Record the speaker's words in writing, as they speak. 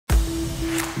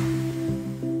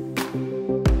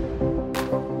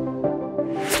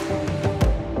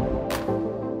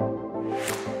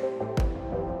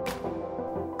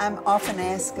often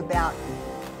asked about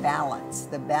balance,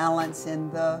 the balance in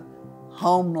the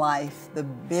home life, the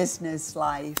business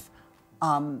life,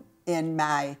 in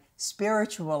my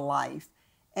spiritual life.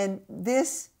 And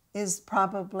this is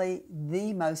probably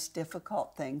the most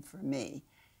difficult thing for me.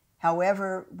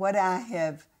 However, what I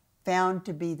have found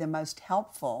to be the most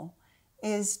helpful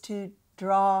is to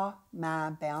draw my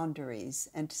boundaries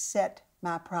and to set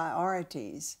my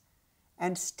priorities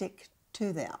and stick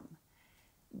to them.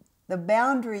 The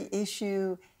boundary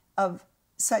issue of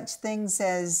such things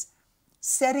as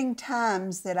setting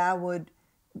times that I would,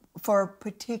 for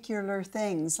particular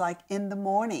things, like in the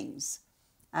mornings.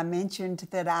 I mentioned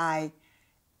that I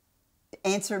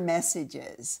answer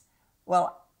messages.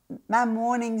 Well, my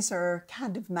mornings are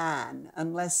kind of mine,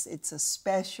 unless it's a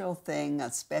special thing,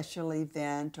 a special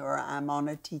event, or I'm on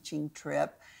a teaching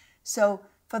trip. So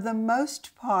for the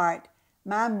most part,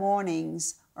 my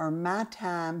mornings are my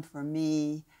time for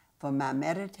me, for my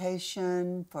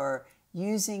meditation, for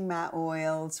using my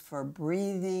oils, for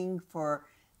breathing, for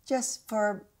just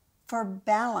for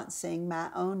balancing my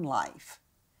own life.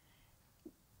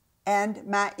 And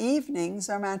my evenings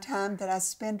are my time that I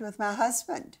spend with my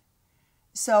husband.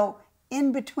 So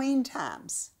in between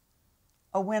times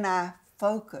are when I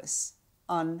focus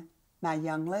on my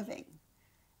Young Living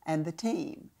and the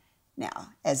team. Now,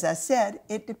 as I said,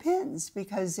 it depends,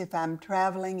 because if I'm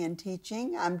traveling and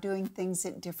teaching, I'm doing things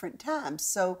at different times.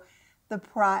 So the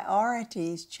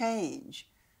priorities change.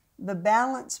 The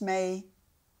balance may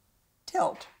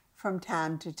tilt from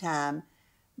time to time.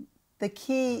 The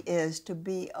key is to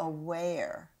be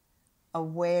aware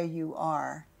of where you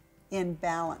are in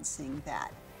balancing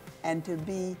that, and to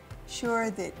be sure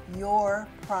that your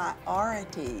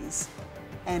priorities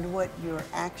and what you're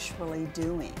actually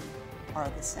doing are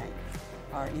the same,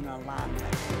 are in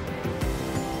alignment.